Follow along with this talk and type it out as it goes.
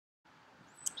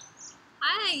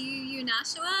Hi, UU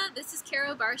Nashua. This is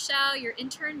Carol Barshow, your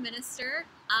intern minister.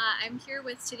 I'm here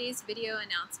with today's video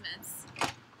announcements.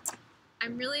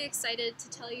 I'm really excited to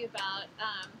tell you about,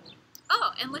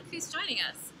 oh, and look who's joining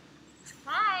us.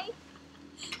 Hi.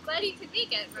 Glad you could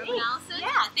make it, Reverend Allison.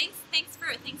 Yeah, thanks for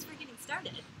getting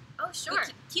started. Oh, sure.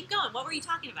 Keep going. What were you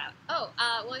talking about? Oh,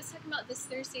 well, I was talking about this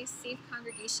Thursday's Safe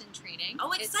Congregation training.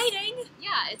 Oh, exciting!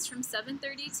 It's from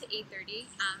 7:30 to 8:30.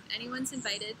 Anyone's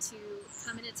invited to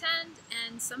come and attend,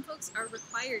 and some folks are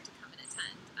required to come and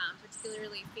attend,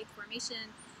 particularly faith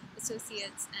formation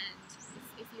associates. And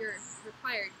if you're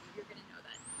required, you're going to know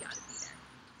that you ought to be there.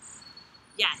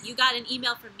 Yeah, you got an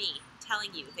email from me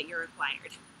telling you that you're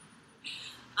required.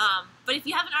 But if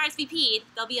you haven't RSVP'd,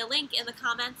 there'll be a link in the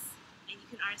comments, and you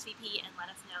can RSVP and let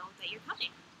us know that you're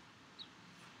coming.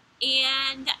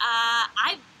 And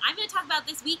I'm going to talk about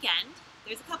this weekend.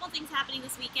 There's a couple things happening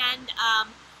this weekend.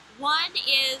 One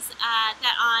is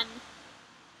that on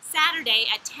Saturday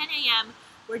at 10 a.m.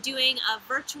 we're doing a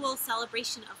virtual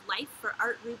celebration of life for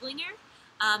Art Rublinger.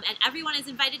 And everyone is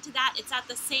invited to that. It's at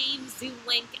the same Zoom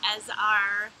link as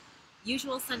our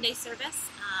usual Sunday service.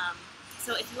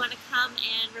 So if you want to come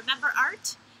and remember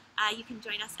Art, you can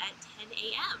join us at 10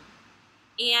 a.m.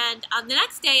 And the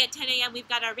next day at 10 a.m. we've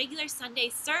got our regular Sunday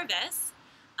service.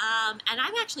 And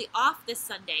I'm actually off this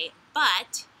Sunday,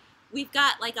 but we've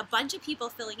got like a bunch of people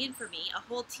filling in for me, a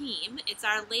whole team. It's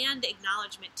our land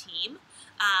acknowledgement team,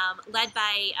 led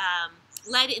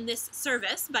in this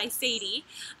service by Sadie.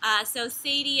 So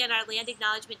Sadie and our land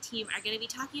acknowledgement team are going to be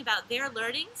talking about their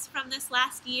learnings from this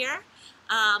last year,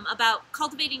 about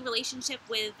cultivating relationship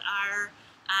with our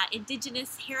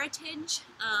indigenous heritage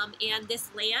and this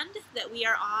land that we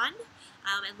are on,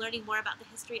 and learning more about the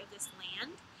history of this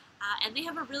land. And they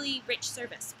have a really rich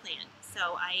service planned.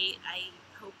 So I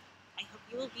hope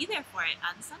you will be there for it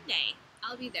on Sunday.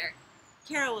 I'll be there.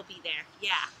 Carol will be there.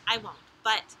 Yeah, I won't,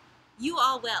 but you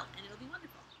all will, and it'll be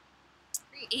wonderful.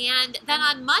 Great. And then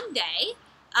on Monday,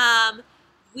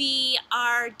 we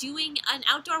are doing an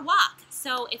outdoor walk.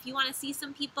 So if you want to see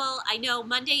some people, I know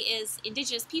Monday is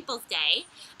Indigenous Peoples Day,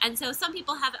 and so some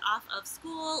people have it off of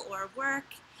school or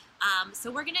work.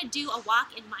 So we're going to do a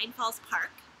walk in Mine Falls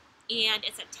Park, and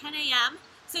it's at 10 a.m.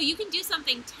 So you can do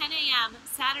something 10 a.m.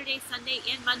 Saturday, Sunday,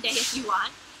 and Monday if you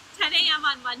want. 10 a.m.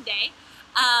 on Monday.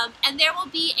 And there will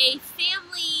be a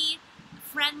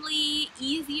family-friendly,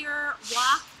 easier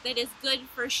walk that is good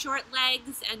for short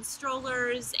legs and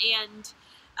strollers and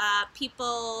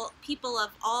people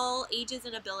of all ages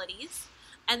and abilities.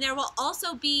 And there will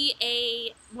also be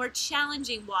a more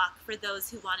challenging walk for those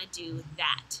who want to do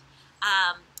that.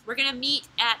 We're going to meet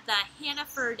at the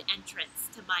Hannaford entrance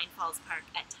to Mine Falls Park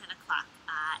at 10 o'clock.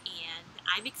 And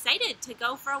I'm excited to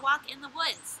go for a walk in the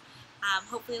woods.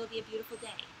 Hopefully it'll be a beautiful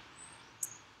day.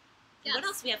 Yes. What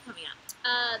else do we have coming up?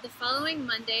 The following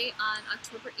Monday, on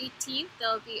October 18th,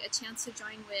 there'll be a chance to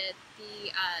join with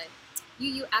the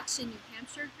UU Action New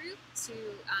Hampshire group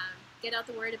to get out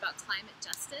the word about climate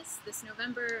justice. This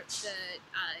November, the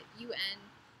UN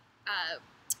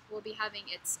will be having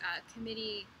its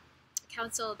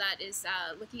council that is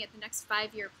looking at the next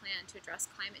 5-year plan to address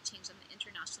climate change on the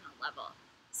international level.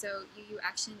 So UU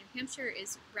Action New Hampshire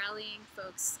is rallying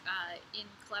folks in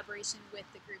collaboration with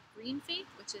the group Green Faith,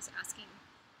 which is asking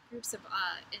groups of,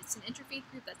 it's an interfaith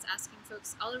group that's asking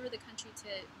folks all over the country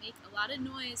to make a lot of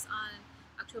noise on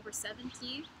October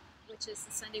 17th, which is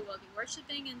the Sunday we'll be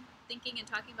worshiping and thinking and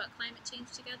talking about climate change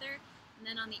together. And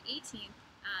then on the 18th,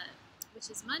 which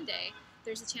is Monday,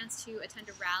 there's a chance to attend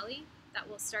a rally that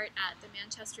will start at the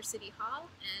Manchester City Hall,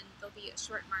 and there'll be a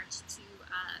short march to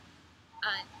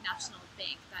a national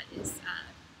bank that is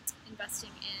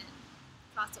investing in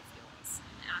fossil fuels.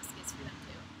 And the ask is for them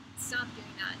to stop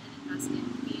doing that and invest in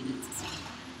clean and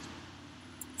sustainable energy.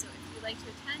 So if you'd like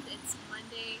to attend, it's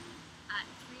Monday at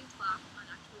 3 o'clock on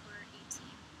October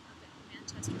 18th up at the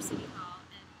Manchester City Hall,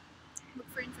 and look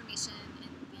for information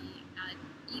in the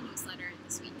e-newsletter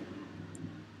this week.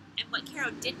 And what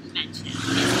Carol didn't mention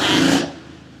is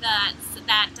that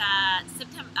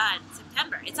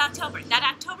September, it's October, that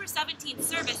October 17th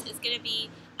service is going to be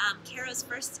Carol's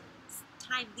first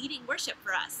time leading worship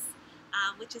for us,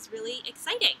 which is really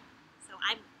exciting. So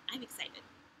I'm excited.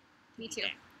 Me too.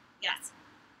 Yes.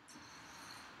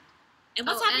 And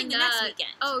what's happening the next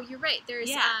weekend? Oh, you're right. There's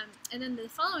and then the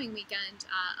following weekend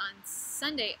on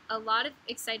Sunday, a lot of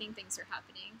exciting things are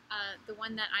happening. The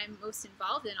one that I'm most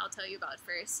involved in, I'll tell you about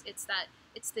first. It's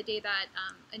the day that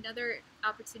another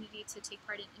opportunity to take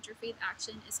part in interfaith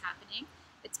action is happening.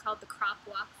 It's called the Crop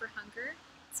Walk for Hunger.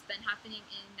 It's been happening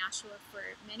in Nashua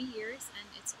for many years, and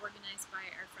it's organized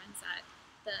by our friends at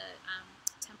the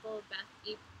Temple Beth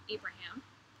Abraham.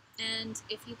 And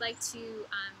if you'd like to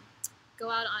go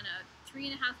out on a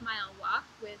 3.5-mile walk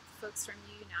with folks from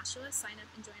UU Nashua, sign up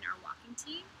and join our walking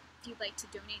team. If you'd like to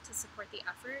donate to support the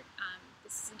effort,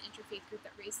 this is an interfaith group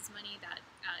that raises money that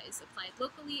is applied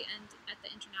locally and at the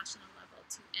international level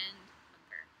to end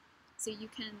hunger. So you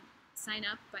can sign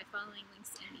up by following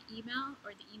links in the email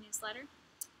or the e-newsletter.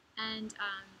 And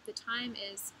the time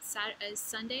is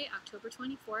Sunday, October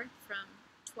 24th from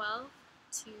 12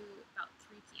 to about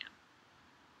 3 p.m.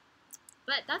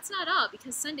 But that's not all,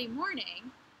 because Sunday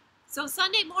morning... So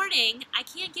Sunday morning, I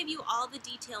can't give you all the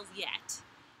details yet,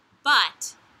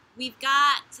 but we've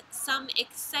got some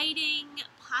exciting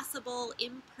possible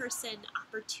in-person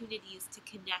opportunities to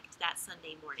connect that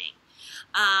Sunday morning.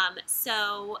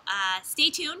 So stay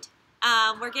tuned.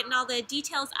 We're getting all the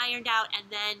details ironed out, and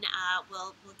then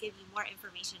we'll give you more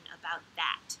information about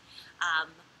that.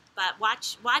 But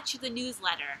watch the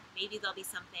newsletter. Maybe there'll be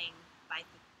something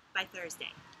by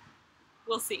Thursday.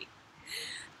 We'll see.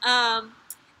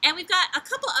 And we've got a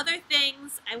couple other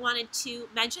things I wanted to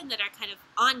mention that are kind of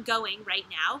ongoing right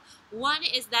now. One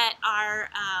is that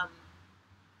our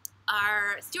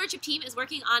stewardship team is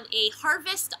working on a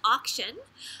harvest auction,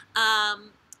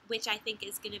 which I think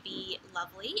is going to be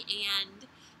lovely. And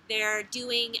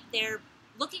they're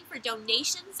looking for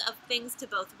donations of things to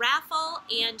both raffle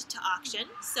and to auction.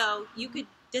 So you could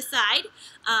decide.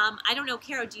 I don't know,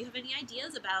 Caro, do you have any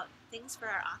ideas about things for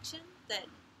our auction that...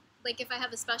 Like if I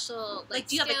have a special do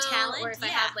you have a talent, or if I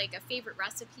have like a favorite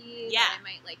recipe that I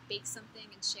might like bake something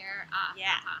and share.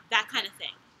 That kind of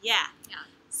thing. Yeah.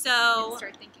 So you can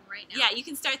start thinking right now. Yeah, you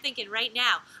can start thinking right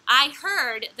now. I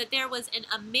heard that there was an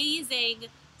amazing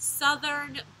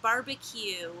Southern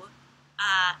barbecue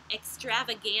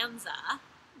extravaganza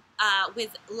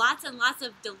with lots and lots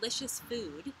of delicious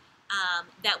food.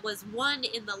 That was won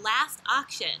in the last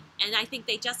auction, and I think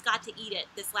they just got to eat it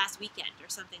this last weekend or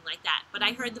something like that. But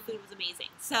I heard the food was amazing.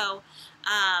 So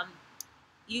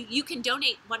you can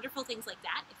donate wonderful things like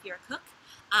that if you're a cook.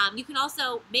 You can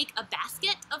also make a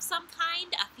basket of some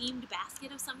kind, a themed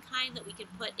basket of some kind that we can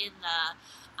put in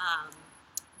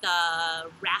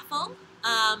the raffle.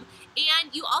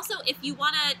 And you also, if you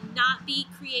want to not be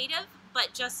creative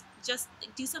but just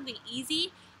do something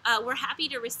easy, we're happy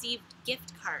to receive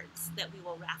gift cards that we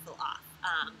will raffle off.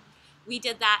 We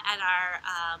did that at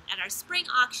our spring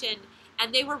auction,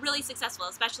 and they were really successful,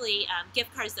 especially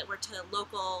gift cards that were to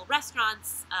local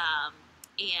restaurants,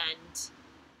 and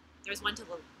there's one to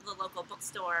the local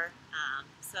bookstore.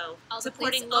 So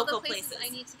supporting local places. I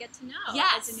need to get to know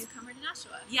as a newcomer to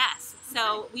Nashua. Yes.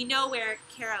 So we know where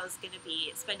Caro's going to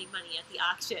be spending money at the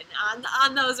auction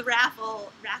on those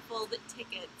raffled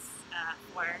tickets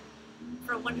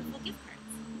for wonderful gift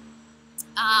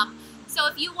cards. So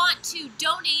if you want to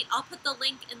donate, I'll put the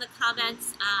link in the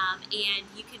comments, and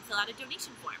you can fill out a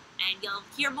donation form, and you'll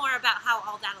hear more about how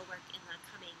all that'll work in the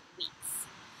coming weeks.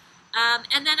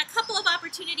 And then a couple of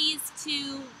opportunities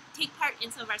to take part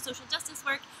in some of our social justice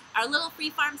work. Our little free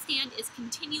farm stand is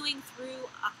continuing through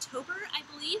October, I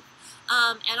believe,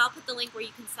 and I'll put the link where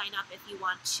you can sign up if you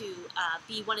want to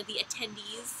be one of the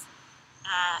attendees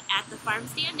at the farm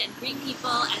stand and greet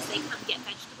people as they come get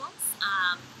vegetables.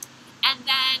 And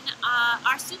then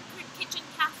our soup kitchen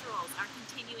casseroles are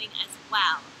continuing as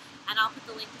well, and I'll put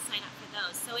the link to sign up for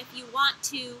those. So if you want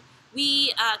to,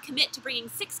 we commit to bringing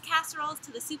 6 casseroles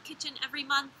to the soup kitchen every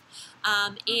month,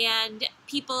 and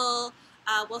people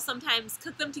will sometimes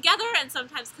cook them together and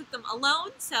sometimes cook them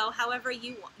alone, so however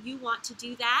you want to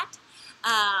do that.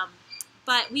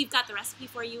 But we've got the recipe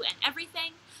for you and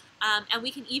everything. And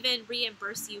we can even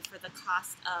reimburse you for the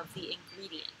cost of the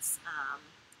ingredients,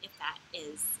 if that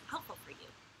is helpful for you.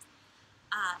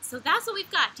 So that's what we've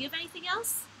got. Do you have anything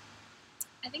else?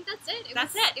 I think that's it.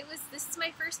 This is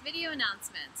my first video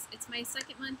announcements. It's my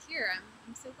 2nd month here.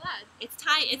 I'm so glad. It's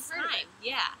time.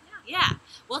 Yeah.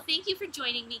 Well, thank you for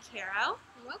joining me, Caro.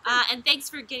 You're welcome. And thanks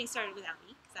for getting started without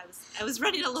me, because I was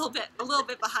running a little bit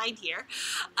behind here.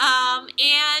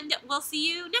 And we'll see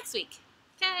you next week.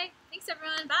 Okay. Thanks,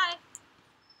 everyone. Bye.